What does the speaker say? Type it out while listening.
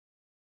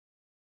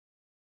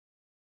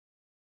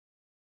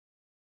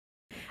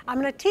I'm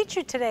going to teach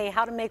you today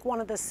how to make one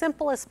of the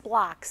simplest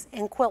blocks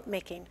in quilt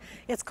making.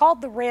 It's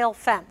called the rail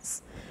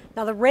fence.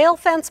 Now the rail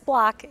fence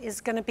block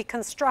is going to be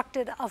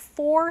constructed of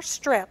 4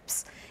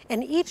 strips,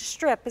 and each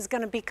strip is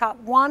going to be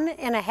cut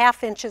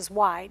 1.5 inches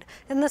wide,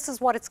 and this is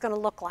what it's going to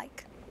look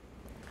like.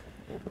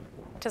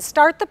 To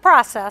start the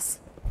process,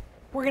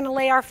 we're going to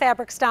lay our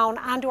fabrics down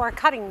onto our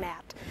cutting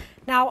mat.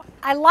 Now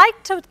I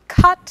like to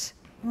cut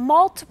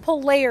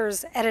multiple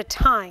layers at a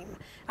time.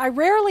 I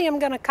rarely am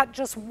going to cut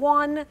just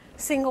one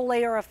single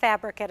layer of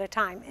fabric at a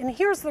time, and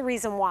here's the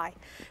reason why.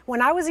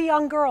 When I was a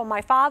young girl,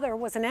 my father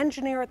was an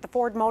engineer at the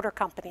Ford Motor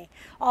Company,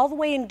 all the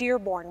way in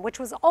Dearborn, which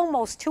was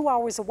almost 2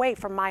 hours away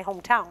from my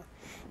hometown.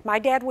 My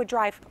dad would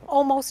drive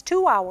almost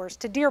 2 hours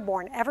to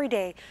Dearborn every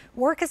day,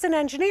 work as an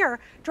engineer,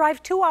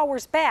 drive 2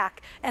 hours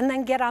back, and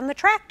then get on the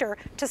tractor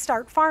to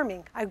start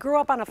farming. I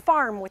grew up on a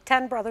farm with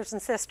 10 brothers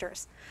and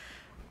sisters.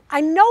 I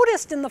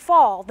noticed in the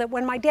fall that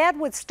when my dad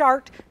would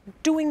start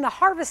doing the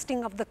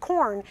harvesting of the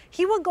corn,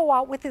 he would go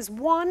out with his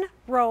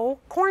 1-row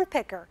corn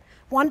picker.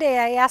 One day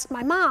I asked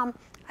my mom,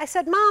 I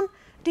said, "Mom,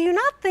 do you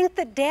not think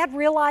that Dad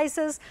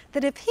realizes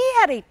that if he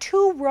had a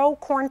 2-row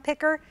corn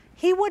picker,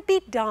 he would be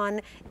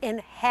done in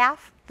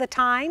half the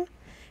time?"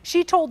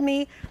 She told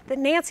me that,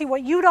 "Nancy,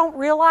 what you don't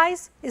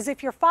realize is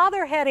if your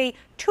father had a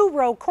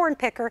 2-row corn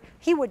picker,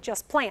 he would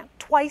just plant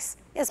twice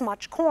as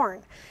much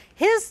corn.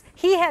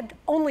 He had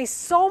only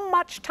so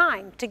much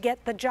time to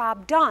get the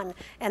job done,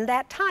 and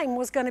that time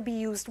was going to be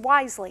used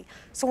wisely.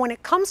 So when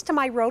it comes to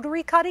my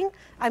rotary cutting,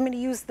 I'm going to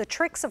use the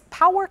tricks of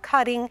power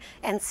cutting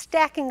and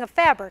stacking of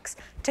fabrics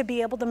to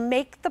be able to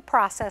make the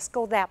process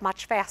go that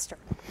much faster."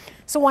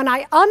 So when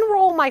I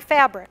unroll my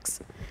fabrics,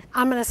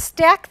 I'm going to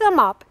stack them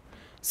up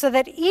so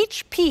that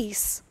each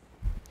piece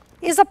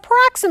is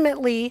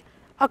approximately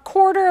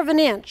 1/4 of an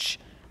inch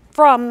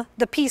from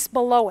the piece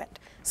below it.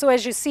 So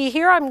as you see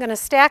here, I'm going to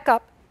stack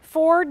up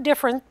 4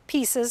 different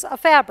pieces of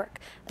fabric,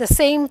 the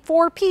same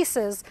 4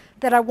 pieces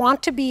that I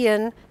want to be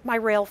in my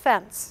rail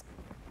fence.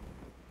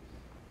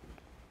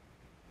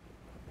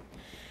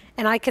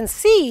 And I can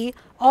see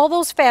all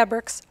those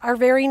fabrics are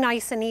very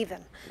nice and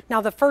even. Now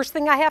the first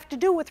thing I have to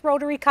do with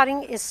rotary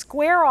cutting is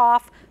square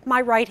off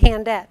my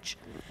right-hand edge.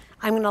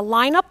 I'm going to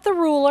line up the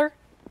ruler,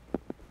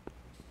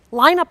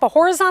 line up a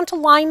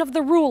horizontal line of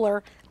the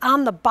ruler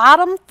on the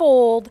bottom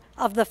fold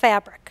of the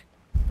fabric.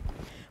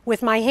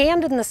 With my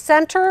hand in the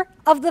center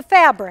of the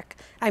fabric,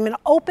 I'm going to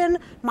open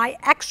my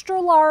extra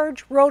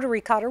large rotary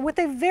cutter with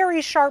a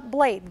very sharp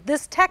blade.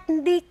 This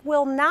technique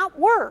will not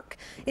work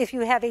if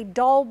you have a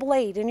dull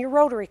blade in your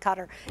rotary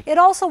cutter. It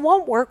also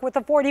won't work with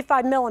a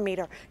 45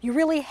 millimeter. You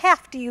really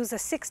have to use a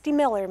 60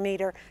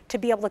 millimeter to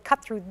be able to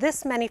cut through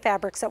this many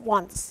fabrics at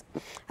once.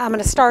 I'm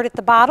going to start at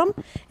the bottom,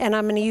 and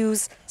I'm going to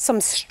use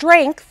some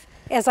strength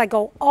as I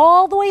go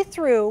all the way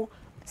through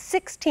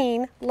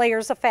 16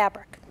 layers of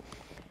fabric.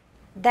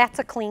 That's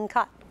a clean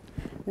cut.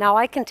 Now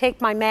I can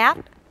take my mat,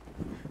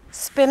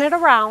 spin it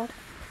around,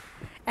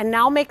 and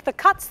now make the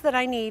cuts that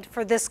I need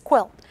for this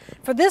quilt.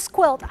 For this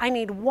quilt, I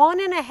need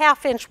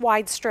 1.5 inch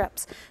wide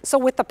strips. So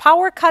with the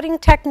power cutting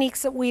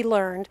techniques that we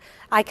learned,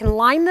 I can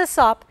line this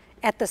up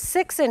at the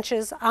 6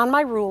 inches on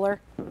my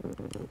ruler,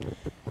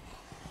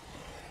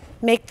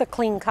 make the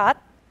clean cut,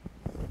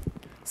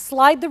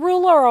 slide the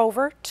ruler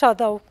over to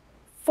the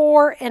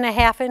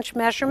 4.5 inch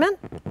measurement,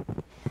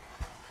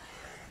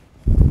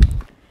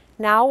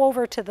 now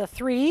over to the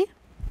 3,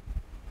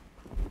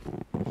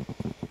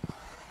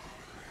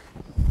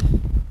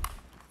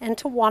 and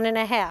to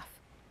 1.5.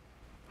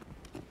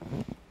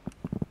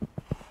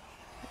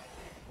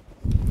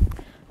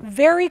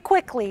 Very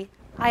quickly,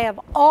 I have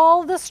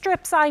all the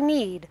strips I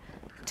need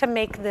to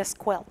make this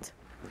quilt.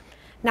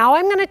 Now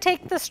I'm going to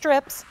take the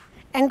strips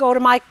and go to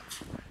my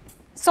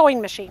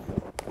sewing machine.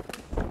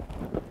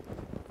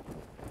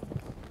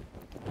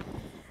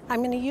 I'm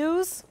going to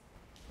use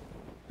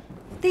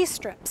these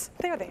strips.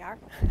 There they are.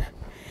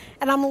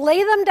 And I'm going to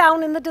lay them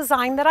down in the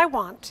design that I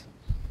want.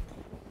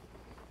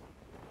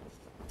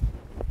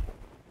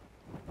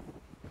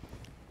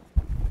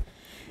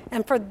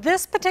 And for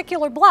this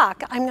particular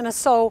block, I'm going to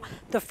sew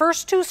the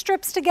first 2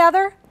 strips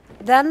together,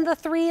 then the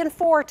 3 and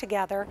 4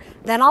 together,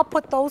 then I'll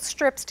put those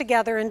strips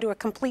together into a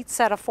complete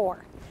set of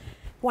 4.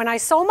 When I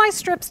sew my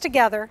strips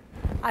together,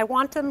 I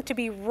want them to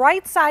be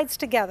right sides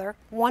together.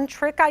 One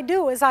trick I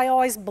do is I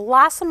always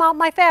blossom out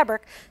my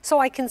fabric so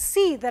I can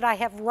see that I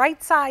have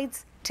right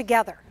sides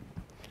together.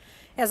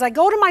 As I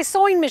go to my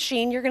sewing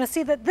machine, you're going to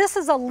see that this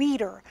is a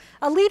leader.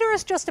 A leader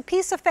is just a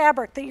piece of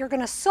fabric that you're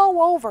going to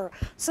sew over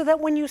so that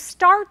when you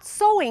start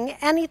sewing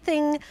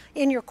anything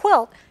in your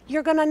quilt,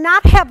 you're going to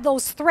not have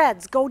those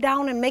threads go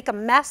down and make a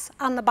mess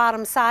on the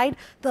bottom side.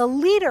 The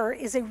leader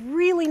is a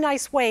really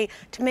nice way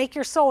to make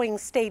your sewing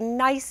stay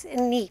nice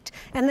and neat,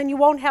 and then you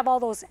won't have all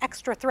those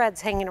extra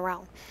threads hanging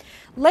around.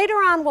 Later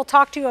on, we'll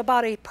talk to you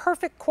about a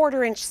perfect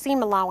 1/4 inch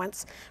seam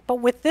allowance, but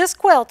with this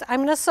quilt,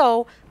 I'm going to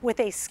sew with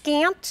a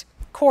scant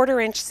 1/4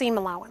 inch seam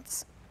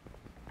allowance.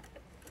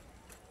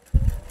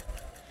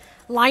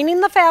 Lining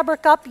the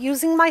fabric up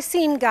using my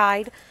seam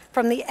guide,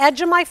 from the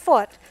edge of my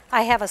foot,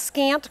 I have a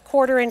scant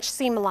 1/4 inch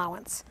seam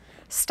allowance.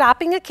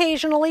 stopping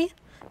occasionally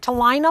to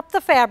line up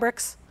the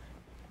fabrics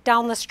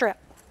down the strip.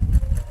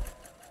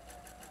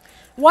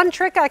 One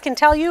trick I can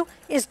tell you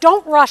is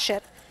don't rush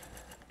it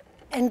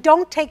and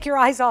don't take your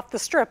eyes off the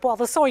strip while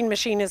the sewing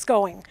machine is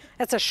going.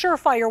 That's a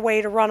surefire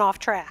way to run off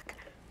track.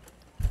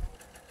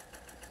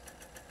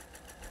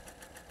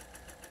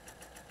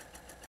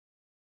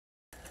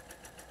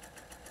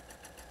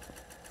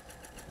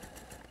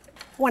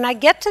 When I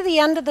get to the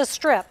end of the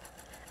strip,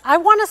 I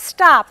want to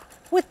stop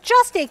with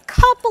just a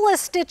couple of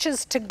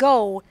stitches to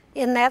go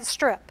in that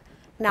strip.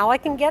 Now I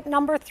can get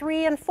number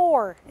 3 and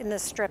 4 in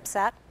this strip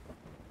set.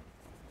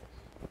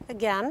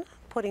 Again,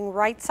 putting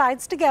right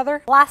sides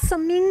together,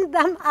 blossoming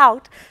them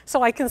out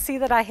so I can see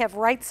that I have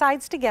right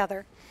sides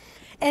together.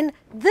 And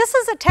this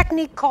is a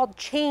technique called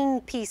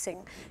chain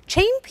piecing.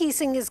 Chain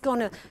piecing is going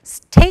to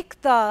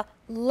take the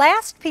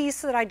last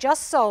piece that I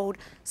just sewed,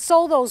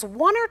 sew those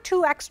 1 or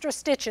 2 extra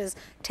stitches,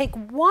 take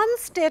 1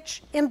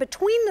 stitch in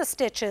between the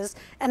stitches,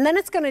 and then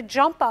it's going to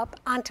jump up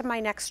onto my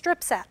next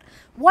strip set.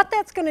 What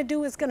that's going to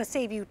do is going to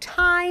save you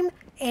time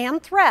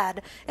and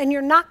thread, and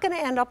you're not going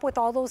to end up with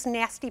all those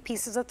nasty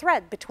pieces of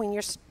thread between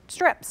your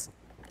strips.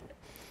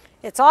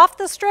 It's off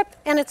the strip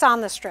and it's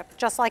on the strip,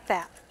 just like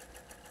that.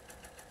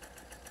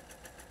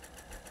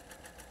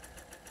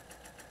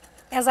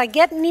 As I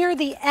get near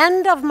the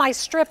end of my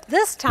strip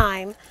this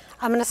time,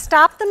 I'm going to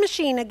stop the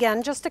machine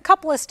again, just a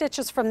couple of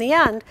stitches from the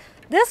end.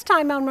 This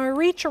time I'm going to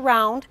reach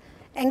around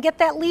and get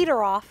that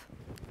leader off.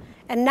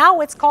 And now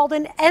it's called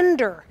an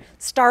ender.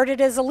 Started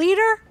as a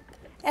leader,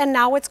 and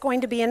now it's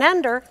going to be an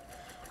ender.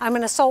 I'm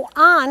going to sew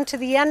on to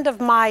the end of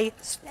my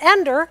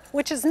ender,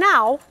 which is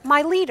now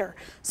my leader.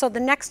 So the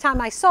next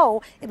time I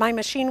sew, my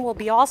machine will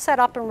be all set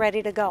up and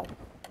ready to go.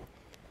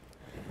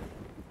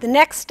 The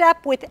next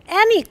step with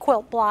any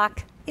quilt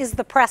block is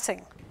the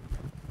pressing.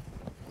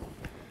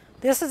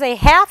 This is a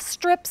half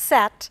strip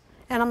set,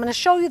 and I'm going to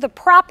show you the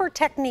proper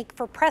technique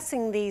for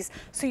pressing these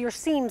so your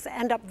seams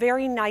end up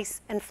very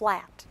nice and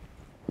flat.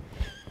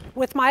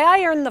 With my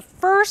iron, the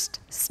first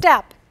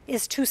step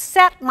is to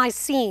set my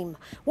seam.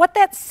 What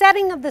that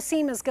setting of the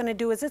seam is going to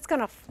do is it's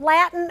going to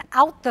flatten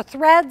out the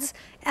threads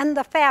and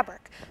the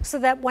fabric so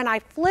that when I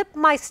flip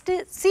my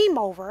seam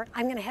over,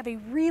 I'm going to have a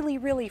really,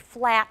 really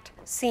flat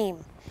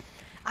seam.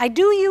 I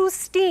do use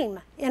steam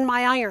in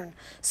my iron,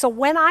 so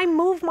when I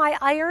move my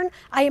iron,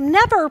 I am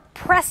never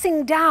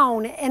pressing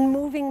down and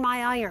moving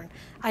my iron.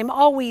 I'm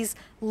always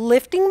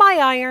lifting my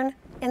iron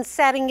and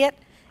setting it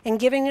and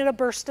giving it a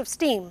burst of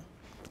steam.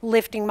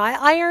 Lifting my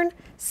iron,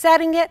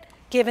 setting it,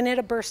 giving it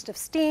a burst of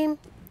steam,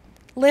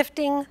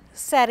 lifting,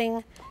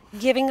 setting,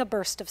 giving a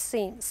burst of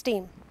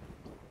steam.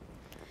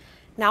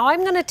 Now I'm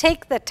going to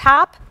take the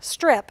top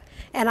strip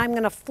and I'm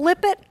going to flip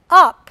it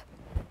up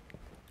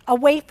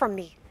away from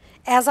me.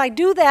 As I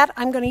do that,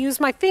 I'm going to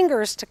use my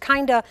fingers to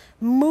kind of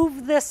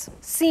move this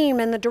seam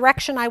in the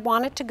direction I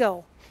want it to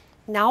go.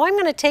 Now I'm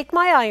going to take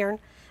my iron,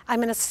 I'm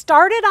going to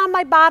start it on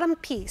my bottom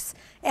piece.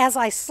 As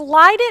I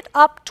slide it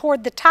up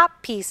toward the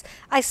top piece,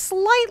 I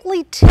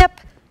slightly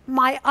tip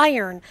my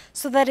iron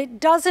so that it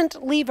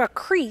doesn't leave a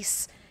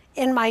crease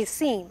in my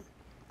seam.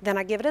 Then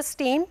I give it a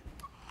steam,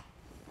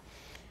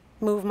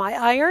 move my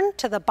iron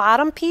to the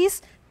bottom piece,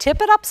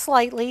 tip it up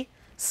slightly,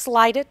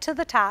 slide it to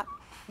the top,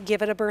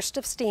 give it a burst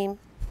of steam.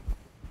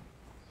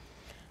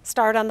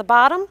 Start on the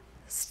bottom,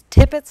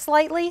 tip it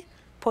slightly,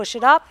 push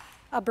it up,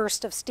 a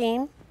burst of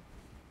steam,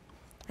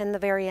 and the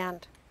very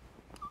end.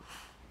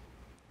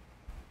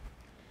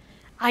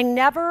 I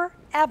never,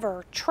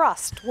 ever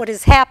trust what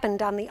has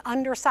happened on the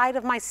underside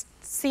of my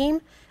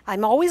seam.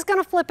 I'm always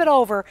going to flip it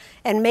over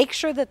and make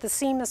sure that the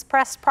seam is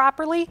pressed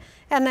properly,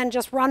 and then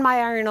just run my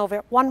iron over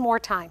it one more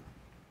time.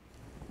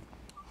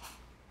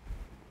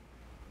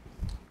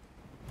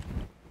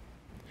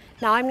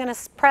 Now I'm going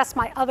to press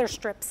my other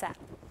strip set.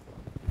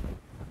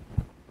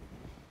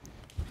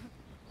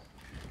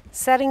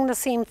 Setting the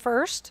seam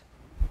first.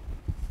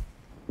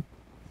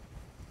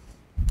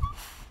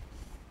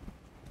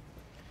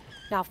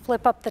 Now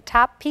flip up the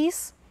top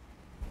piece.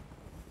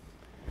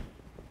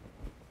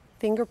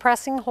 Finger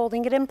pressing,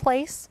 holding it in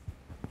place.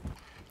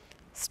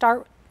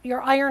 Start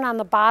your iron on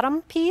the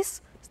bottom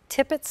piece.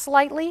 Tip it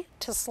slightly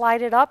to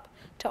slide it up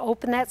to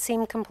open that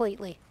seam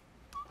completely.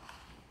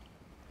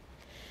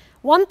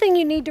 One thing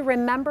you need to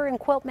remember in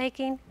quilt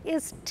making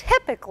is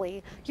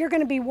typically you're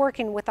going to be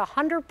working with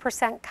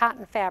 100%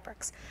 cotton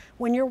fabrics.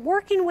 When you're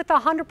working with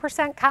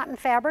 100% cotton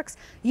fabrics,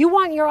 you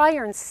want your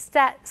iron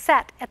set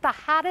at the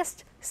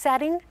hottest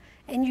setting,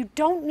 and you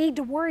don't need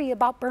to worry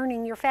about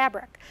burning your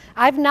fabric.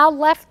 I've now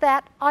left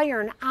that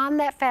iron on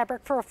that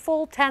fabric for a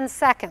full 10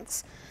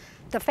 seconds.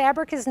 The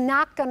fabric is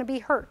not going to be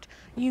hurt.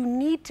 You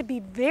need to be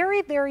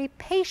very, very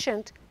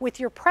patient with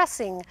your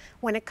pressing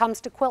when it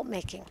comes to quilt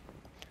making.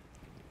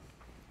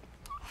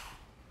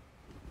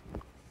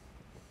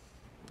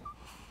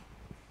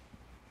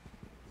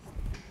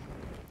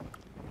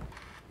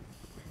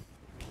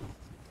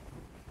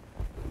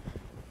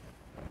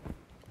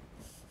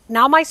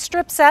 Now my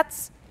strip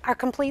sets are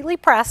completely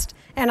pressed,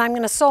 and I'm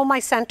going to sew my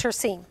center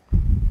seam.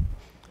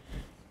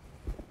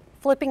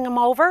 Flipping them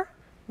over,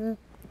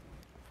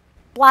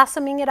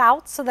 blossoming it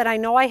out so that I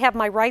know I have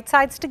my right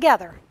sides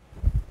together.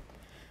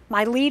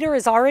 My leader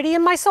is already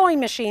in my sewing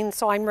machine,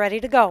 so I'm ready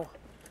to go.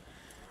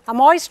 I'm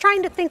always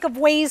trying to think of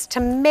ways to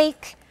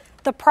make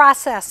the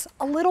process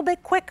a little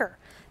bit quicker.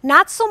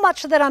 Not so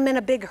much that I'm in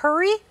a big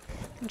hurry,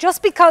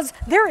 just because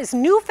there is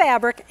new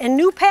fabric and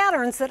new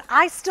patterns that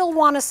I still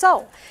want to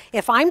sew.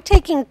 If I'm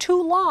taking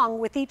too long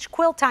with each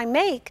quilt I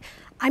make,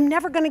 I'm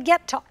never going to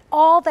get to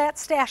all that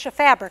stash of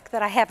fabric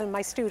that I have in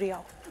my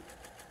studio.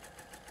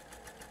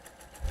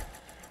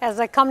 As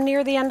I come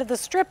near the end of the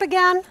strip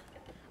again,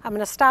 I'm going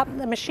to stop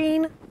the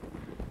machine,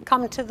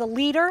 come to the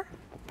leader,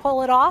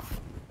 pull it off,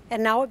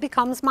 and now it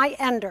becomes my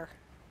ender.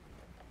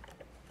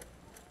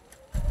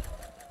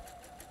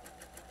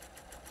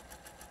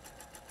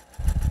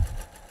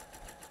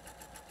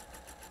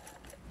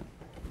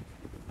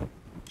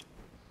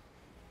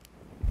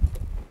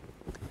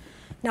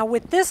 Now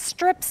with this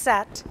strip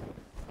set,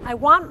 I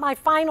want my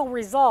final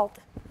result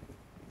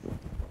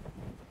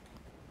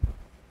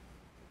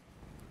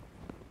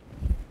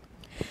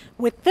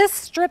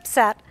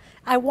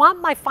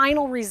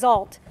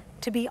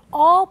to be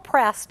all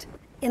pressed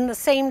in the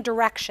same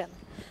direction.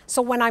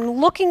 So when I'm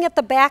looking at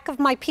the back of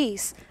my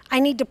piece, I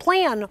need to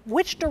plan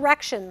which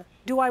direction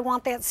do I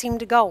want that seam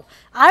to go.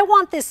 I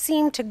want this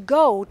seam to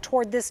go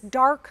toward this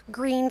dark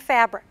green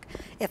fabric.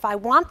 If I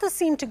want the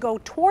seam to go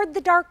toward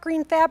the dark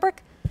green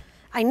fabric,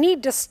 I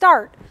need to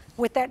start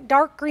with that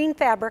dark green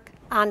fabric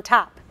on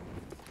top.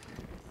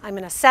 I'm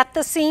going to set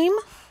the seam.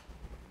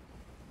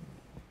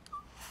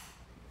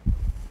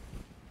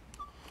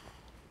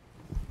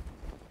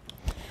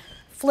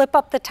 Flip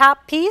up the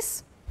top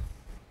piece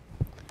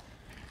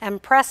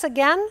and press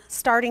again,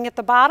 starting at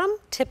the bottom,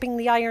 tipping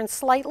the iron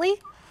slightly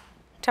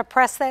to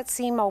press that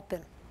seam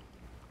open.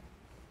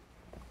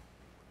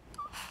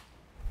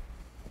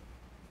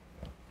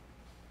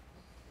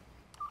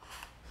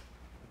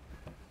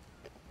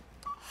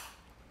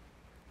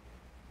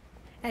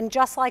 And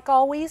just like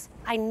always,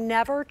 I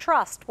never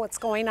trust what's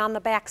going on the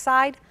back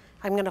side.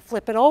 I'm going to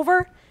flip it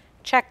over,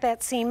 check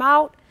that seam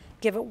out,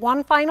 give it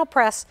one final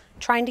press,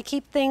 trying to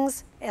keep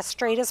things as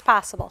straight as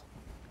possible.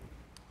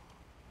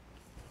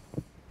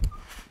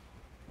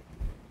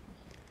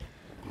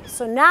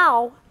 So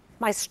now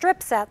my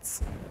strip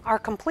sets are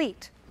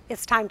complete.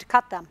 It's time to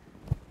cut them.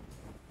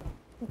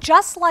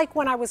 Just like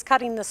when I was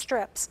cutting the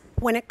strips,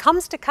 when it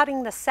comes to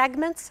cutting the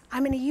segments,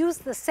 I'm going to use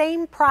the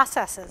same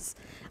processes.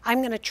 I'm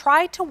going to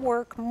try to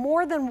work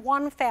more than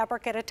one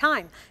fabric at a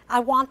time. I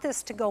want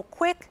this to go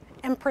quick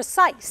and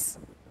precise.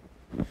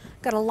 I'm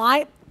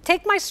going to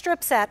take my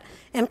strip set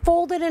and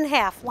fold it in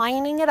half,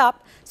 lining it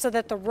up so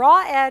that the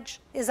raw edge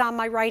is on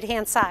my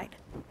right-hand side.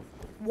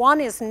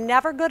 One is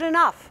never good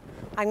enough.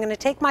 I'm going to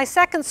take my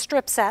second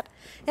strip set,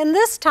 and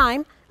this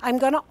time I'm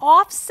going to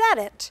offset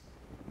it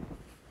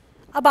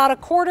about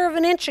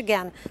 1/4 inch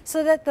again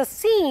so that the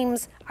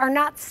seams are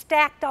not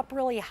stacked up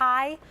really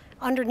high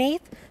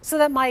underneath, so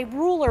that my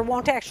ruler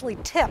won't actually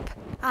tip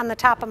on the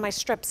top of my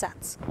strip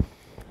sets.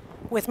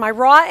 With my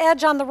raw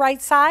edge on the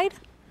right side,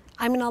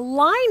 I'm going to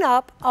line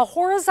up a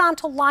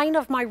horizontal line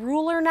of my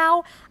ruler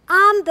now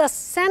on the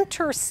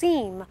center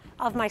seam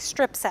of my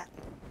strip set.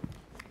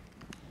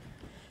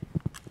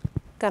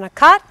 Going to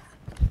cut,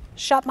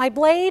 shut my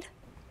blade,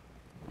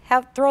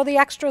 throw the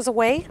extras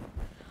away,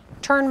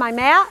 turn my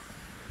mat.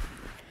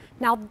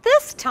 Now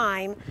this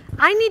time,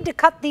 I need to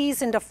cut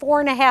these into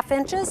 4.5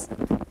 inches.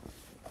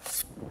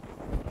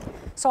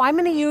 So I'm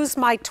going to use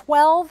my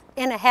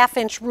 12.5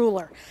 inch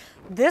ruler.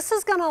 This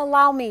is going to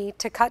allow me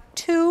to cut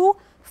 2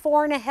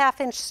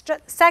 4.5 inch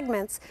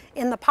segments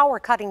in the power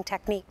cutting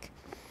technique.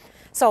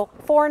 So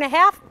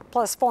 4.5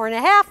 plus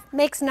 4.5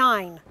 makes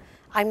 9.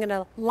 I'm going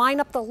to line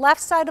up the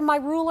left side of my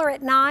ruler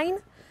at 9.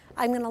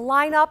 I'm going to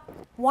line up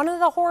one of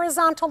the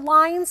horizontal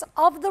lines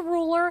of the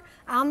ruler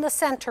on the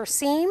center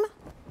seam.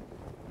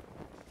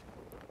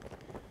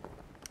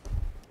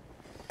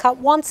 Cut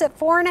once at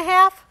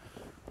 4.5.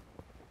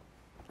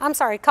 I'm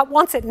sorry, cut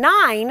once at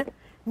 9,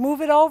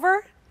 move it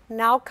over,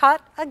 now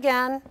cut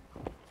again,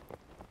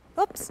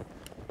 oops,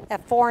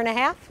 at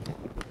 4.5.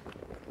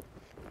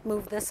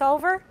 Move this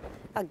over,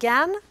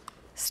 again,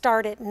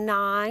 start at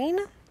 9,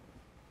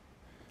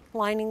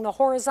 lining the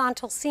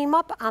horizontal seam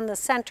up on the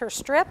center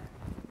strip,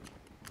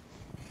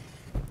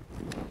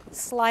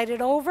 slide it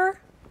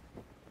over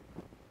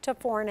to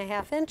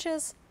 4.5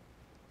 inches.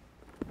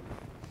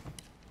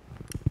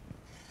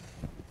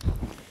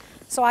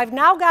 So I've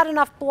now got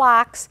enough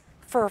blocks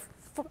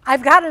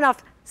I've got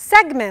enough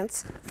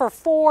segments for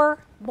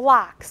 4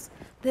 blocks.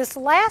 This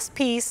last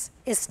piece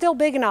is still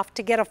big enough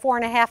to get a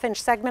 4.5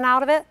 inch segment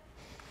out of it.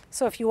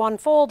 So if you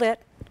unfold it,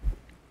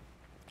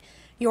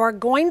 you are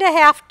going to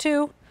have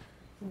to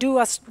do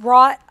a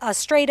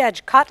straight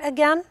edge cut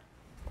again.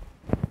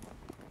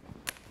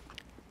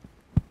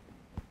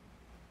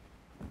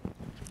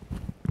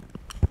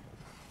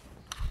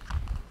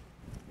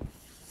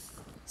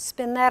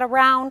 Spin that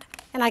around,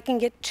 and I can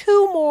get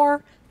 2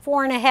 more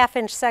 4.5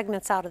 inch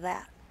segments out of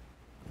that.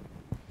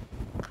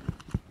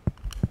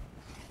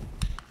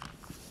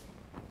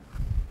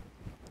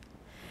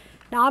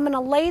 Now I'm going to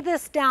lay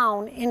this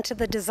down into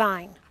the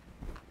design.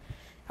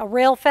 A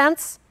rail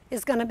fence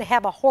is going to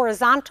have a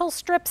horizontal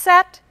strip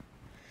set,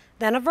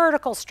 then a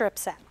vertical strip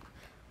set.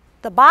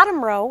 The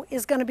bottom row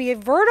is going to be a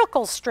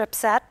vertical strip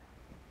set.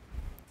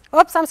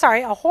 Oops, I'm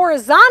sorry, a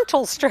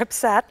horizontal strip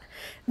set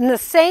in the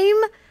same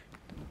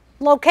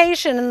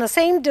location, in the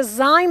same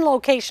design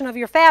location of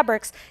your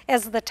fabrics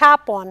as the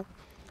top one.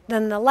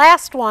 Then the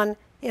last one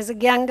is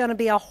again going to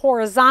be a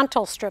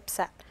horizontal strip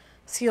set.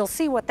 So you'll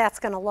see what that's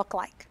going to look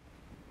like.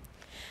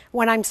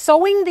 When I'm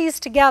sewing these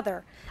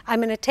together, I'm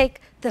going to take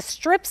the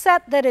strip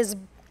set that is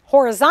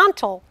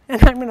horizontal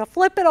and I'm going to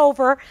flip it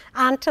over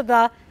onto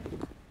the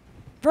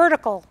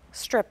vertical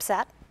strip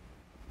set.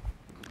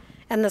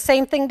 And the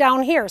same thing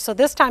down here. So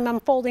this time I'm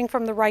folding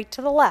from the right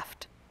to the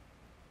left.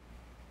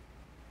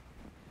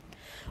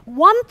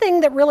 One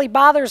thing that really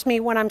bothers me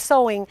when I'm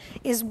sewing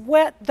is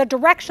the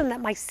direction that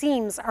my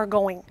seams are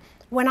going.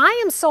 When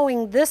I am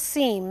sewing this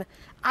seam,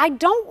 I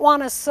don't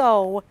want to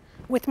sew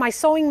with my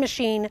sewing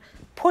machine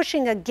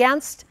pushing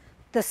against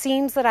the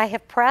seams that I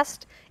have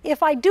pressed.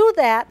 If I do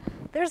that,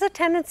 there's a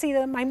tendency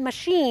that my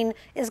machine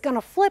is going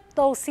to flip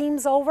those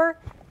seams over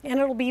and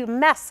it'll be a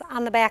mess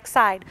on the back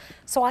side.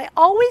 So I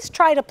always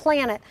try to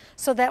plan it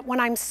so that when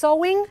I'm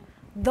sewing,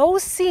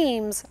 those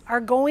seams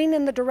are going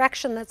in the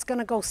direction that's going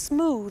to go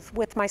smooth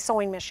with my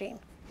sewing machine.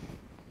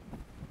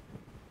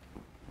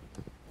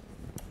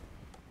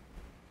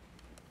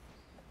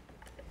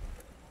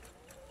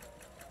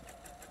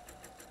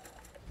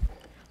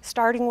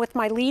 Starting with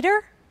my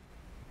leader,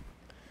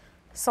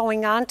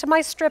 sewing onto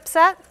my strip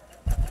set.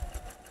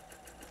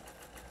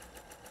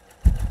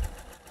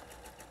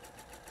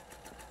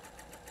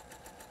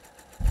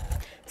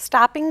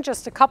 Stopping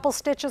just a couple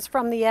stitches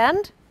from the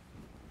end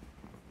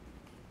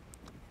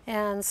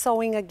and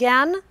sewing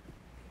again.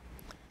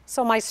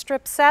 So my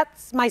strip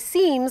sets, my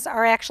seams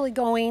are actually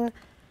going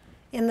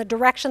in the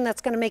direction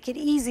that's going to make it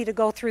easy to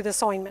go through the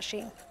sewing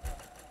machine.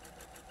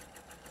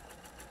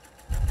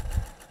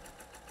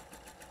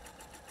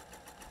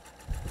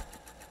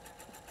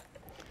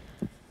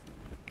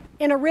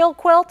 In a real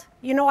quilt,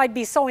 you know I'd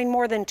be sewing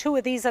more than 2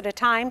 of these at a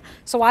time,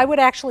 so I would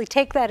actually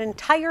take that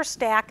entire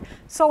stack,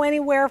 sew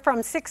anywhere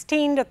from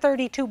 16 to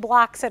 32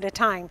 blocks at a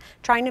time,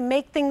 trying to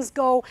make things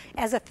go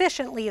as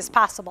efficiently as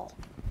possible.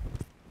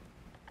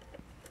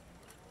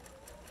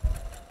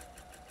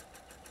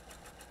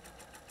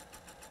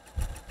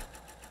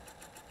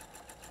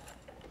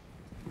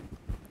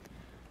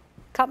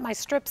 Cut my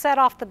strip set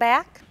off the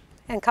back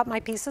and cut my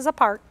pieces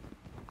apart.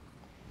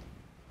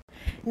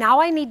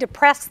 Now I need to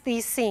press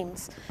these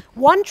seams.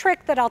 One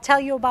trick that I'll tell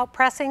you about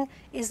pressing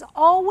is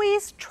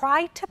always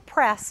try to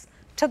press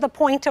to the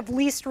point of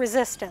least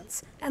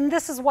resistance. And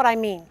this is what I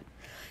mean.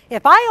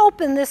 If I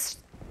open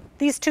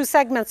these 2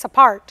 segments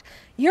apart,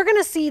 you're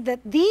going to see that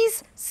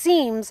these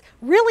seams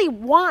really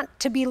want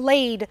to be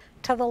laid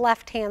to the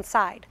left-hand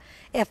side.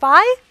 If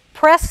I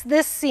press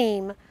this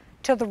seam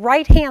to the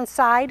right-hand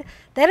side,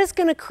 that is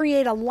going to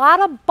create a lot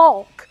of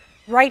bulk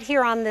right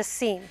here on this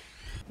seam.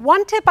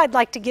 One tip I'd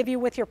like to give you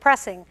with your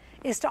pressing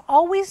is to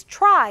always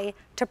try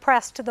to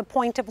press to the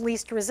point of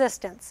least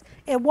resistance.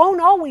 It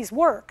won't always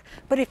work,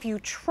 but if you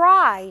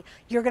try,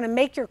 you're going to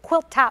make your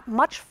quilt top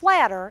much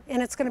flatter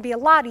and it's going to be a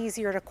lot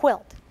easier to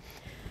quilt.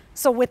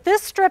 So with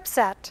this strip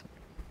set,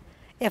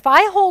 if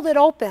I hold it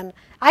open,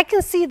 I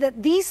can see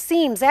that these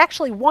seams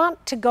actually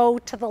want to go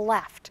to the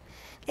left.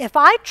 If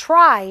I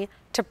try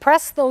to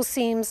press those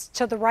seams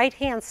to the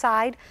right-hand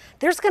side,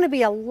 there's going to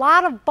be a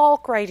lot of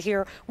bulk right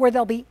here where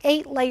there'll be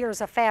 8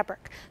 layers of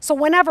fabric. So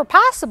whenever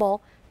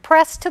possible,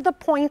 press to the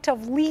point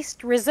of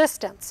least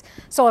resistance.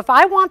 So if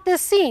I want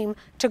this seam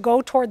to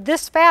go toward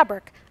this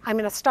fabric, I'm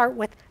going to start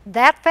with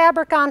that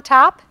fabric on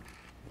top,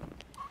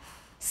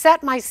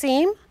 set my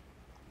seam,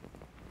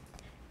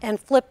 and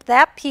flip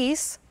that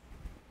piece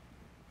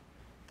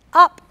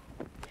up.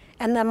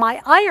 And then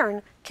my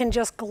iron can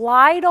just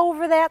glide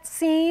over that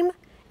seam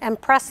and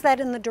press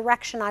that in the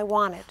direction I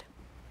wanted.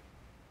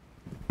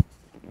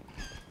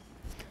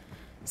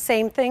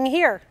 Same thing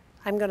here.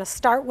 I'm going to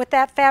start with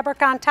that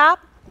fabric on top,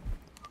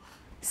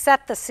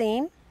 set the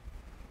seam,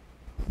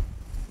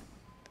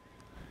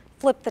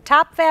 flip the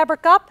top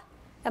fabric up,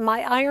 and my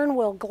iron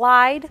will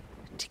glide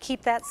to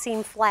keep that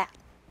seam flat.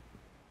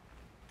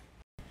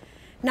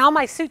 Now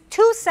my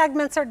 2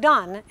 segments are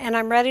done, and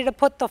I'm ready to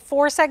put the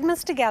 4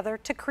 segments together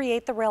to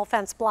create the rail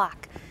fence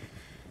block.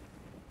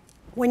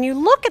 When you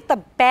look at the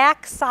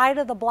back side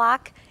of the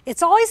block,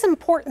 it's always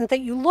important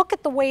that you look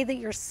at the way that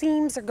your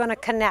seams are going to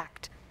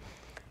connect.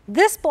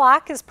 This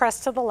block is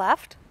pressed to the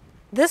left,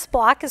 this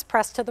block is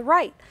pressed to the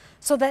right,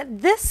 so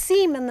that this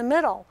seam in the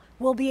middle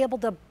will be able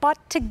to butt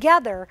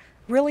together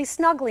really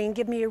snugly and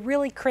give me a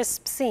really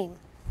crisp seam.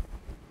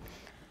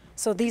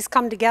 So these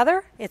come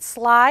together, it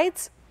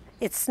slides,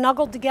 it's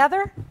snuggled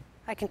together.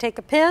 I can take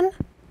a pin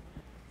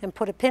and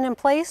put a pin in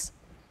place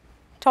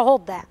to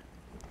hold that.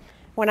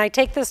 When I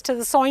take this to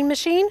the sewing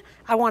machine,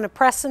 I want to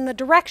press in the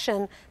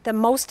direction that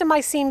most of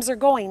my seams are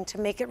going to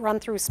make it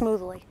run through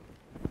smoothly.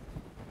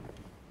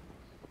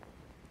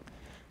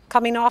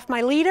 Coming off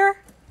my leader,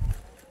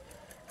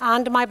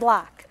 onto my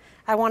block.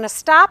 I want to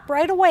stop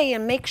right away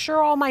and make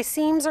sure all my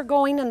seams are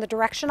going in the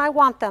direction I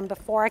want them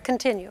before I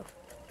continue.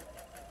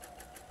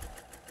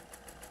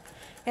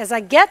 As I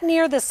get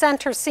near the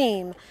center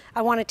seam,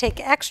 I want to take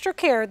extra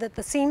care that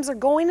the seams are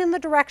going in the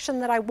direction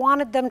that I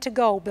wanted them to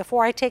go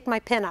before I take my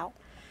pin out.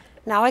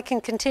 Now I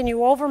can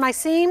continue over my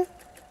seam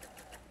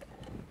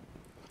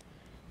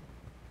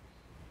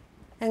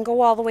and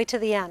go all the way to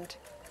the end.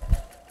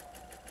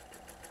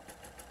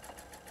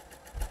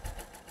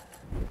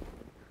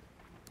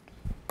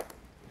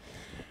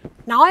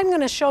 Now I'm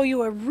going to show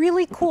you a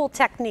really cool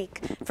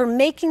technique for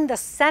making the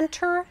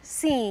center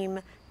seam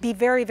be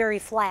very, very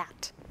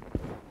flat.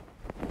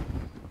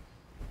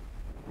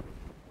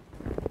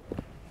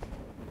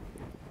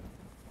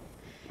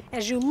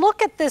 As you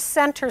look at this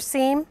center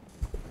seam,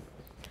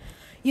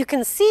 you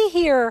can see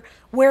here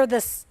where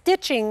the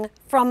stitching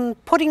from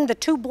putting the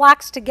two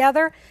blocks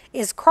together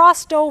is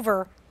crossed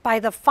over by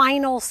the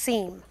final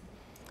seam.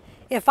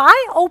 If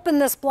I open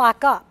this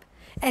block up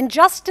and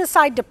just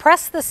decide to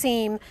press the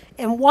seam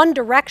in one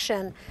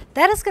direction,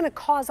 that is going to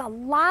cause a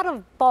lot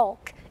of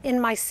bulk in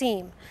my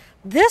seam.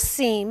 This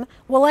seam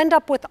will end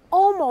up with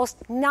almost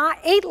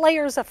 8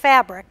 layers of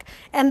fabric,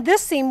 and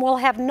this seam will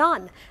have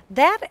none.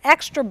 That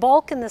extra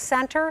bulk in the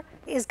center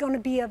is going to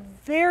be a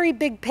very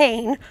big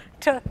pain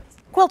to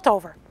quilt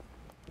over.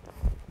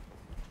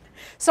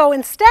 So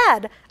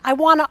instead, I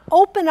want to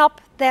open up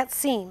that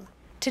seam.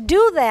 To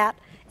do that,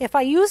 if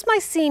I use my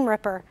seam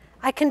ripper,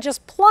 I can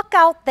just pluck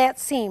out that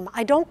seam.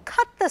 I don't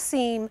cut the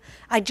seam,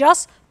 I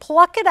just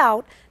pluck it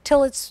out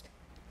till it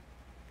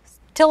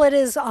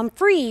is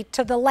free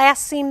to the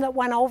last seam that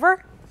went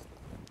over,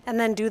 and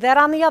then do that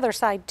on the other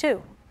side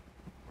too.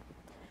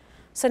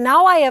 So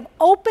now I have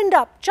opened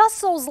up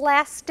just those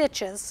last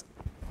stitches.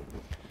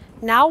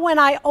 Now when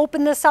I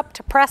open this up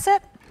to press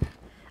it,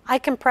 I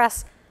can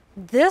press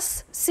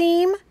this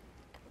seam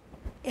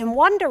in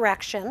one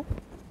direction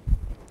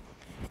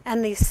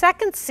and the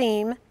second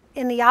seam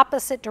in the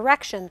opposite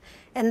direction,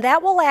 and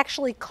that will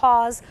actually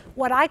cause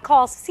what I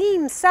call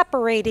seam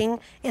separating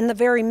in the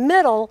very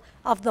middle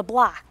of the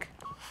block.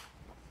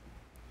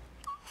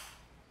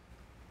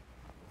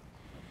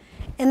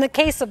 In the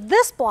case of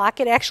this block,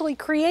 it actually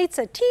creates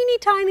a teeny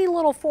tiny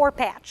little 4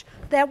 patch.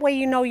 That way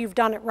you know you've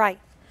done it right.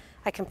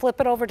 I can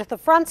flip it over to the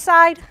front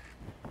side,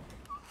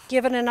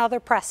 give it another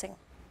pressing.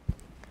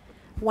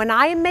 When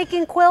I am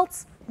making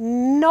quilts,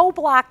 no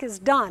block is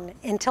done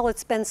until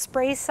it's been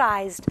spray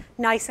sized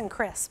nice and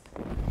crisp.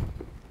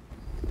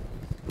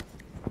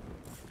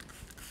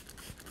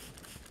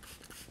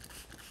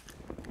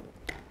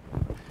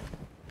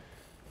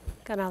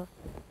 Gonna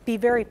be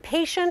very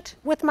patient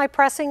with my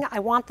pressing. I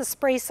want the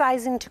spray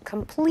sizing to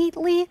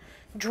completely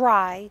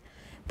dry.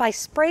 By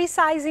spray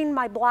sizing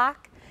my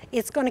block,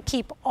 it's going to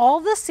keep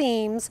all the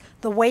seams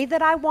the way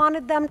that I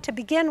wanted them to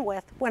begin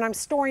with when I'm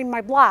storing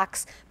my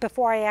blocks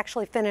before I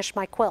actually finish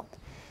my quilt.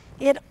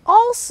 It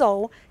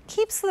also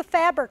keeps the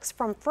fabrics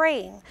from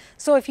fraying.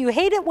 So if you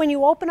hate it when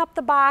you open up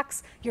the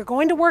box, you're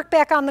going to work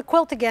back on the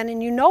quilt again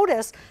and you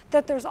notice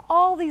that there's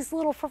all these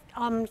little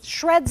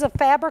shreds of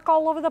fabric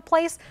all over the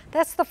place.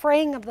 That's the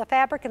fraying of the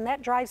fabric, and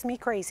that drives me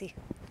crazy.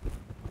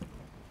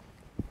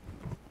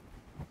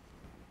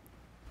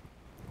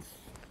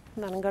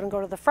 And then I'm going to go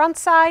to the front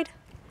side,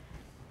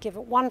 give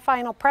it one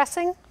final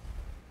pressing,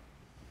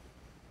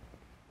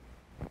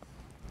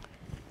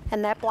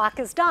 and that block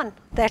is done.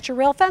 That's your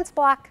rail fence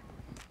block.